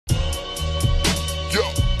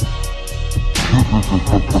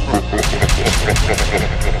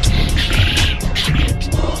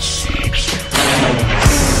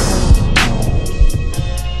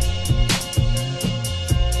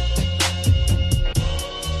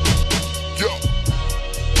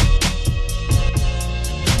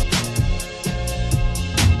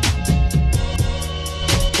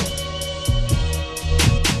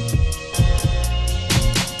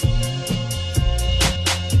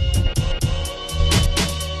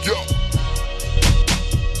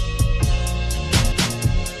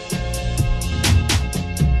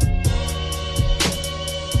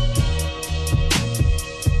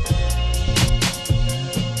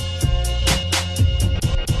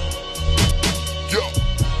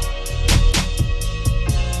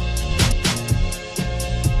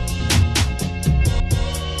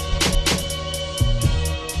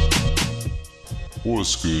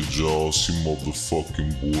What's good, y'all? It's your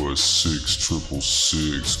motherfucking boy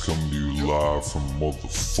 6666 coming to you live from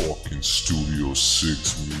motherfucking Studio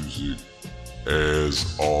 6 Music.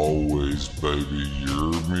 As always, baby, you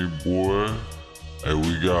heard me, boy? Hey,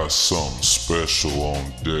 we got something special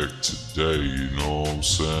on deck today, you know what I'm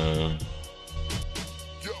saying?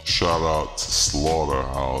 Shout out to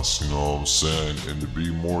SlaughtaHouze, you know what I'm saying? And to be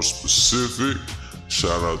more specific,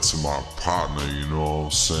 shout out to my partner, you know what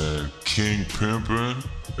I'm saying, King Pimpin,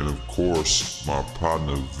 and of course, my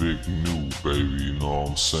partner Vic New, baby, you know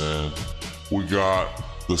what I'm saying. We got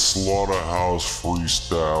the SlaughtaHouze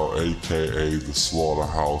freestyle, aka the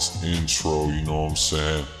SlaughtaHouze intro, you know what I'm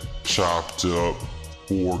saying, chopped up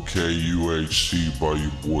 4K UHD by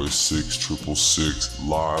your boy 6666,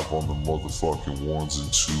 live on the motherfucking ones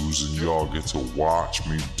and twos, and y'all get to watch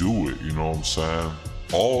me do it, you know what I'm saying.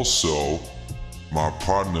 Also, my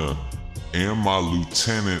partner and my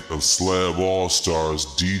lieutenant of SlabAllStarz,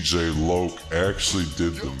 DJ Loke, actually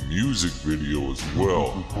did the music video as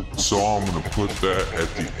well. So I'm gonna put that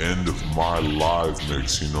at the end of my live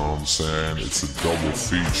mix, you know what I'm saying? It's a double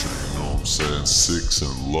feature, you know what I'm saying? 6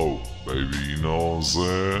 and Loke, baby, you know what I'm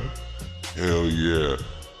saying? Hell yeah.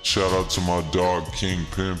 Shout out to my dog King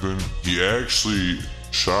Pimpin. He actually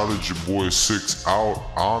shouted your boy 6 out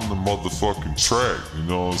on the motherfucking track, you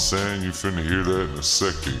know what I'm saying? You finna hear that in a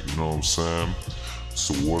second, you know what I'm saying?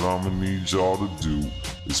 So what I'ma need y'all to do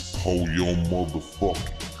is pull your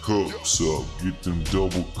motherfucking cups up, get them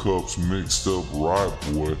double cups mixed up right,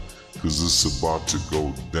 boy, cause it's about to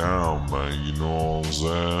go down, man, you know what I'm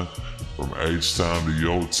saying? From H-Town to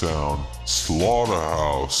Yo-Town,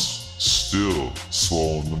 SlaughtaHouze still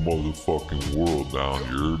slowing the motherfucking world down,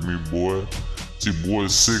 you heard me, boy? It's your boy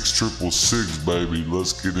 6666, baby.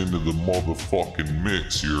 Let's get into the motherfucking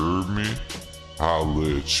mix, you heard me?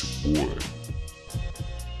 Holla at your boy.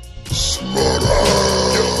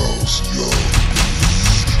 SlaughtaHouze, yo.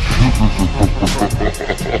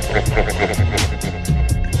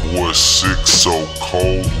 Boy 6 so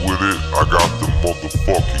cold with it, I got the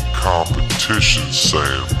motherfucking competition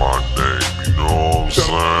saying my name, you know what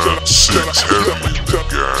I'm saying? 6 heavy in the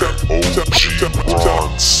gang, OG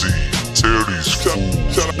Ron C. Tell these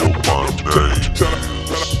fools what my name is.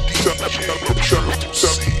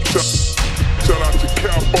 Shout out to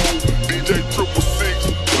Capo, DJ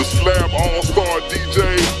 666, the SlabAllStarz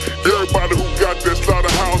DJs, everybody who got that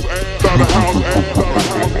SlaughtaHouze ass, SlaughtaHouze ass, SlaughtaHouze ass.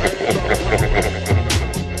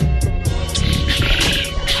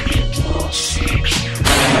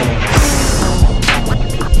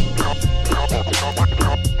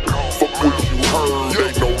 Fuck what you heard,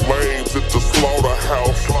 ain't no lames at the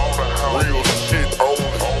SlaughtaHouze. Real shit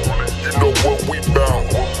only, you know what we bout.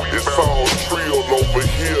 It's all trill over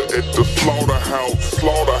here at the SlaughtaHouze,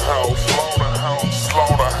 SlaughtaHouze, SlaughtaHouze,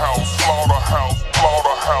 SlaughtaHouze, SlaughtaHouze,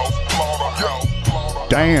 SlaughtaHouze, SlaughtaHouze.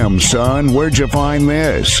 Damn, son, where'd you find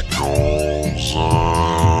this? You know what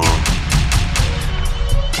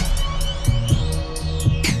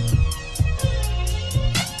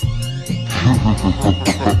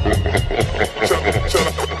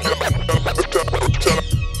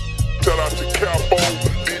Shout out to Capo,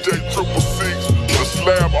 DJ 666, the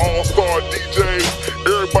SlabAllStarz DJs,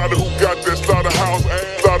 everybody who got that SlaughtaHouze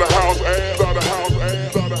ass, SlaughtaHouze ass, SlaughtaHouze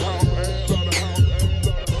ass, SlaughtaHouze ass,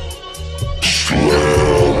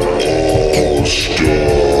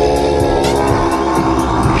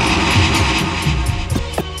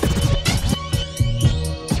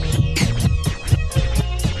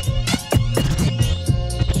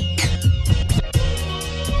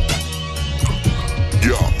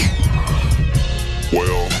 yeah.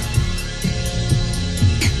 Well,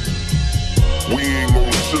 we ain't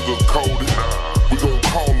gonna sugarcoat it, we gon'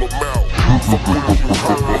 call them out. Fuck what you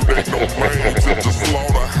heard, ain't no lanes at the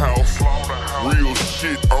SlaughtaHouze. Real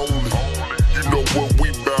shit only, you know what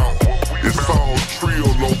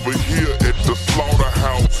the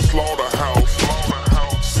slaughterhouse, slaughterhouse,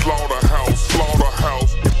 slaughterhouse,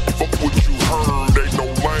 slaughterhouse. Fuck what you heard, ain't no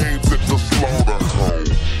lanes at the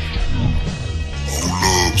slaughterhouse. Hold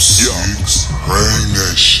up, six, bring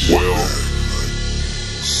that shit Well, back.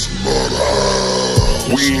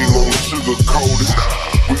 Slaughterhouse. We ain't gon' sugarcoat it,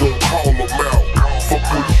 we gon' call them out. Fuck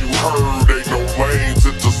what you heard, ain't no lanes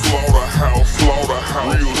at the slaughterhouse,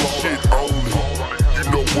 slaughterhouse. Real shit only, you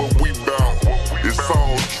know what we bout. It's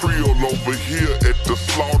all trill over here at the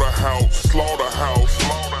slaughterhouse, slaughterhouse,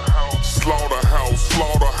 slaughterhouse,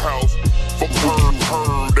 slaughterhouse. Fuck what you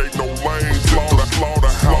heard, ain't no lanes, slaughterhouse,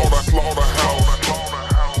 slaughterhouse, slaughterhouse.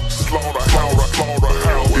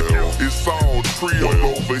 It's all trill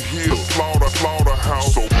over here,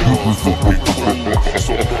 slaughterhouse. So motherfucking cool,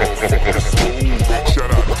 so motherfucking smooth.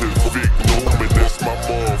 Shout out to Vic Newman, that's my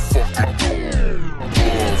motherfucking dude.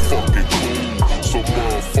 Motherfucking cool, so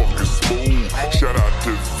motherfucking smooth. Shout out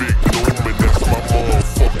to Vic Newman, that's my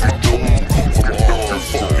motherfucking dude. From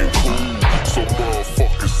motherfucking cool, so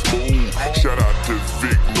motherfucking smooth. Shout out to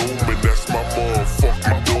Vic Newman, that's my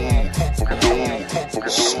motherfucking dude. From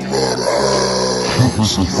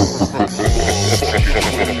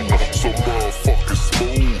so motherfucking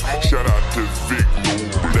smooth. Shout out to Vic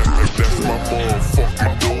Newman, that's my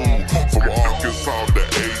motherfucking dude. From Arkansas to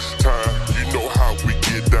H-Town, you know how we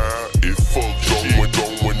get down. It fuck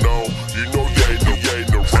going on. You know you ain't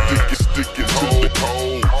no sticking to the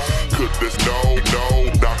cold. Cause there's no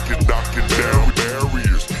knocking down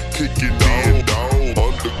barriers, kicking in down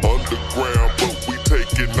underground, but we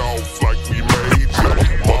taking off like we major.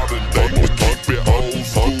 Modern day, we keep it old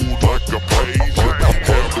school like a pager.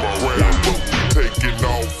 Underground, but we taking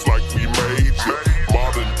off like we major.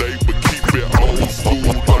 Modern day, but keep it old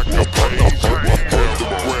school like a pager.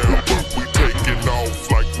 Underground, but we taking off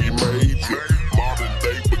like we major. Modern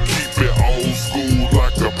day, but keep it old school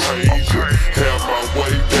like a pager. Have my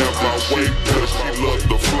way, cause she love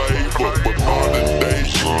the flavor. But modern day,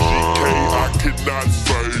 UGK, I cannot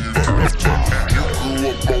save. You grew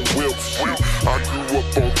up on whip shit, I grew up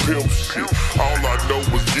on pimp shit. All I know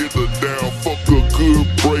is get her down, fuck a good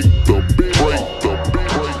break the beat.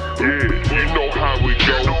 You know how we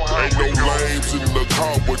go, ain't no lames in the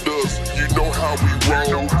car with us. You know how we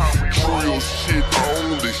roll, real shit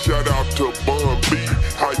only. Shout out to Bun B,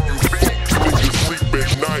 how you fuck niggas sleep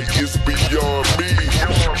at night, it's beyond me.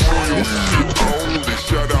 Real shit only.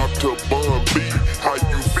 Shout out to Bun B, how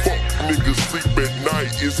you fuck niggas sleep at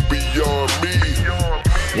night, it's beyond me.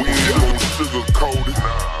 We ain't gon' sugarcoat it,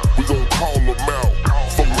 we gon' call them out.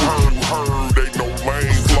 Fuck heard, ain't no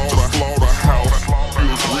lanes, slaughterhouse.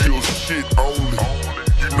 Real shit only,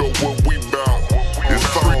 you know what we bout. It's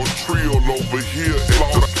all trill over here at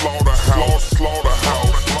the slaughterhouse,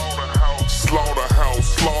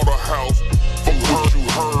 slaughterhouse. Fuck what you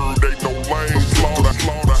heard, ain't no lanes,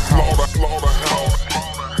 slaughterhouse.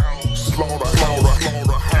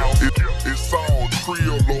 It's all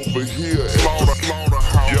trill over here at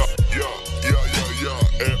slaughterhouse. Yeah.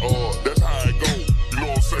 And that's how it go. You know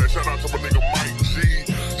what I'm saying? Shout out to my nigga Mike G.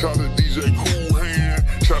 Shout out to DJ Cool Hand.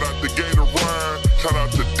 Shout out to Gator Ryan. Shout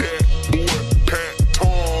out to Dat Boy, Pat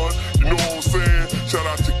Ton. You know what I'm saying? Shout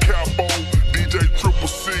out to Capo, DJ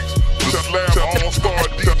 666, the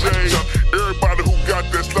SlabAllStarz DJs. Everybody who got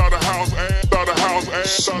that slaughterhouse ass.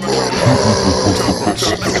 Shout out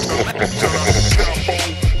to Capo,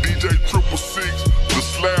 DJ 666, the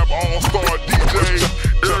SlabAllStarz DJs.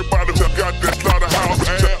 Everybody who got that slaughterhouse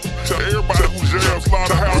ass. Everybody who jams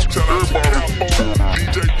slaughterhouse. Everybody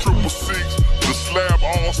DJ 666, the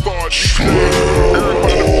SlabAllStarz DJs.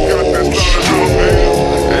 Everybody who got that slaughterhouse ass.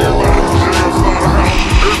 Everybody who jams slaughterhouse.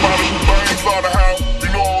 Everybody who bangs slaughterhouse. You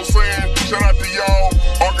know what I'm saying? Shout out to y'all.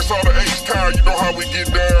 Arkansas to H-Town, you know how we get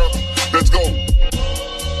down. Let's go.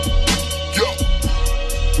 Yo.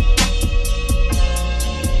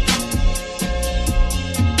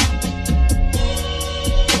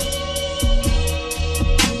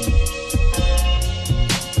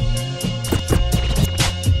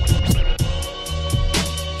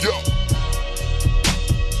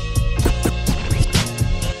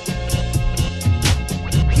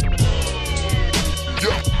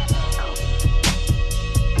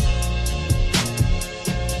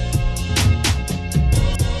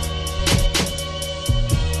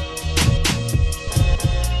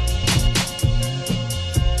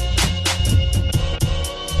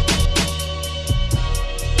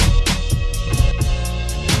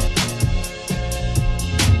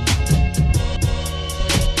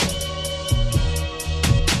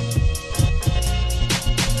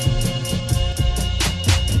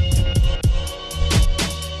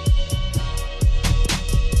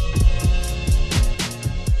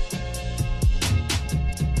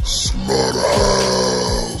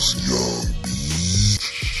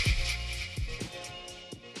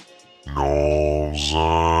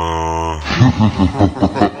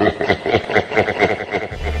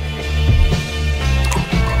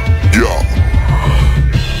 Yeah.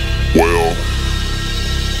 Well,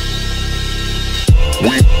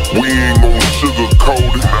 we ain't gon'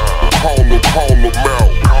 sugarcoat it. Call them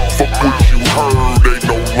out. Fuck what you heard. Ain't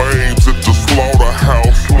no lames at the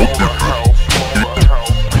slaughterhouse.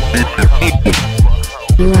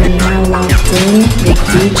 You are now locked in with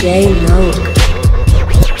DJ Loke.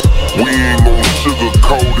 We ain't gon'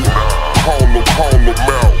 sugarcoat it. Call them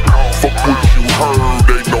out. Fuck what you heard.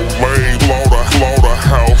 Ain't no lame.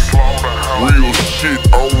 Slaughterhouse. Real shit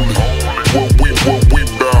only. What we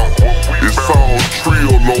bout. It's all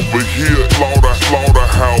trill over here.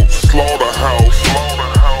 Slaughterhouse.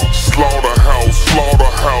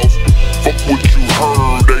 Fuck what you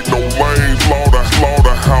heard. Ain't no lame.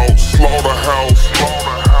 Slaughterhouse.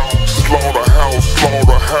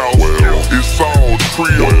 Well, it's all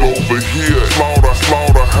trill over here.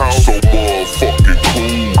 Slaughterhouse. So motherfucking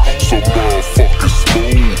cool. So motherfucking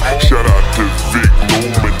smooth. Shout out to Vic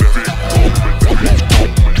Newman.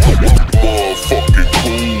 Motherfucking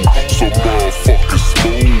cool. So motherfucking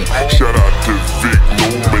smooth. Shout out to Vic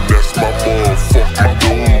Newman. That's my motherfucking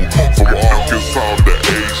dude. From Arkansas to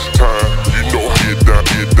H-Time. You know get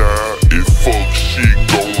down. It fuck shit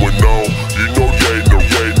going on. You know you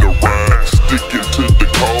ain't around. Sticking to the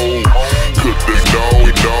code. Cause they know.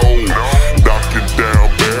 Knocking down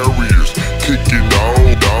barriers. Kicking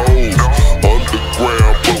on doors.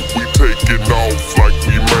 Underground, but we taking off like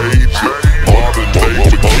we major. Modern day,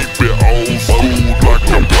 but keep it old school like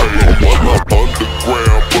a page.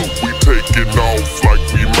 Underground, but we taking off like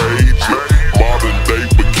we major. Modern day,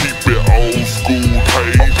 but keep it old school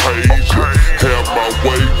page. Have my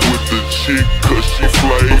way with the chick, cause she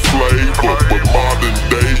flavor. But modern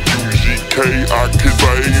day, UGK, I can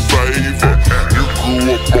save her. You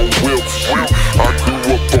grew up on whip shit, I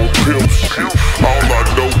grew up on pimp shit. All I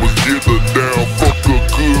know is get her down, fuck a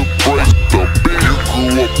good break the bitch. You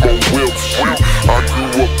grew up on whip shit, I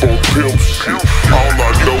grew up on pimp shit. All I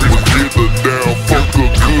know is get her down, fuck a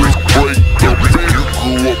good break the bitch. You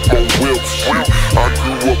grew up on whip shit, I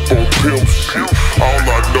grew up on pimp shit. All I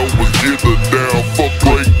know is get her down, fuck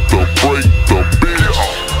break the bitch.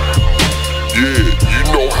 Yeah, you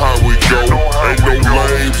know how we go. Ain't no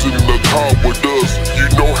lames in the car with us. You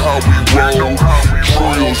know how we roll.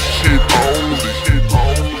 Trill shit only.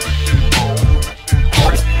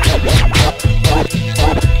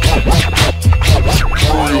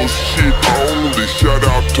 Real shit only. Shout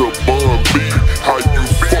out to Bun B. How you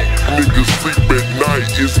fuck niggas sleep at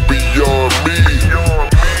night? It's beyond me.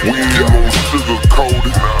 We ain't gon' sugarcoat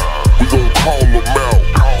it. We gon' call them out.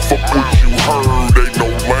 Fuck what you heard. Ain't no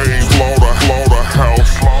lame.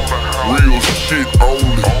 Slaughterhouse. Real shit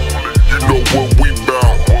only. You know what we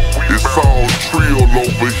bout. It's all trill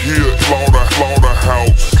over here.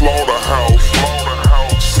 Slaughterhouse.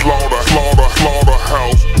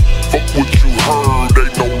 Fuck what you heard.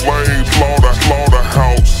 Ain't no lame.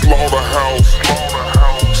 Slaughterhouse.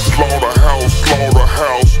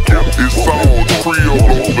 It's all trill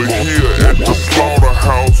over here at the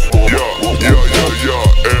slaughterhouse. Yeah. And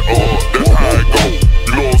that's how it go.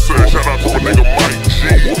 You know what I'm saying? Shout out to my nigga Mike G.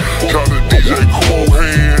 Shout out to DJ Cool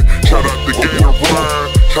Hand. Shout out to Gator Ryan.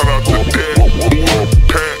 Shout out to Dad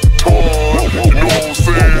Pat Tom. You know what I'm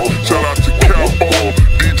saying? Shout out to Cowboy,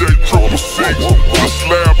 DJ 666, the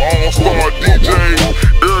SlabAllStarz DJs.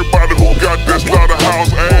 Everybody who got that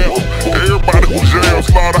SlaughtaHouze app. Everybody who jams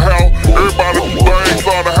SlaughtaHouze. Everybody who bangs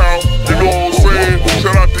SlaughtaHouze. You know what I'm saying?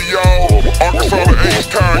 Shout out to y'all. Arkansas to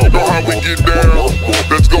H-Time. You know how we get down.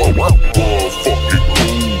 Let's go. Motherfucking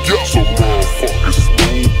cool. Yeah. So motherfucking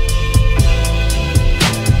smooth.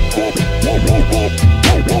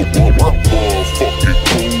 Motherfucking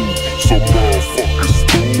cool. So motherfucking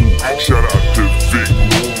smooth. Shout out to Vic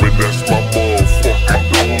Newman. That's my motherfucking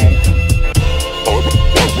dude.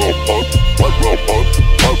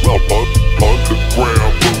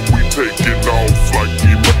 Underground, but we taking off like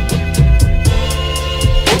we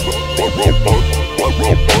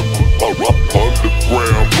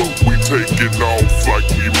underground, but we taking off like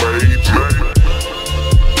we major.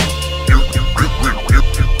 You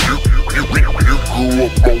grew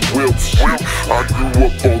up on whip shit, I grew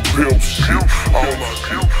up on pimp shit.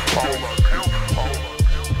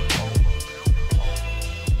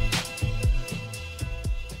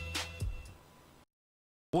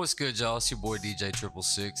 All I What's good, y'all? It's your boy DJ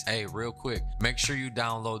 666. Hey, real quick, make sure you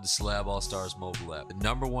download the SlabAllStarz mobile app, the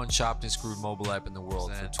 #1 chopped and screwed mobile app in the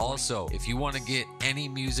world. And also, if you want to get any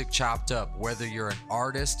music chopped up, whether you're an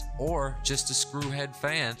artist or just a Screwhead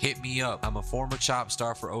fan, hit me up. I'm a former chop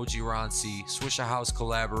star for OG Ron C, SlaughtaHouze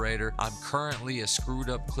collaborator. I'm currently a Screwed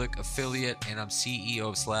Up Click affiliate, and I'm CEO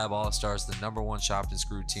of SlabAllStarz, the #1 chopped and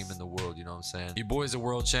screwed team in the world. You know what I'm saying? Your boy's a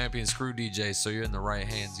world champion Screw DJ, so you're in the right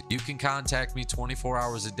hands. You can contact me 24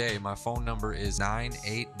 hours a day. My phone number is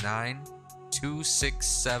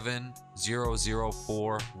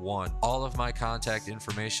 989-267-0041. All of my contact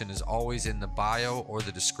information is always in the bio or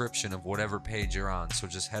the description of whatever page you're on. So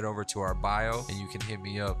just head over to our bio and you can hit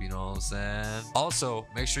me up, you know what I'm saying? Also,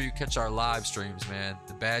 make sure you catch our live streams, man.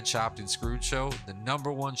 The Bad Chopped and Screwed Show, the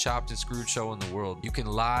 #1 chopped and screwed show in the world. You can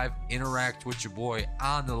live interact with your boy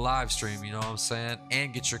on the live stream, you know what I'm saying?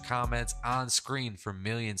 And get your comments on screen for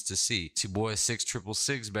millions to see. It's your boy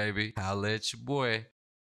 666, baby. Holla at your boy.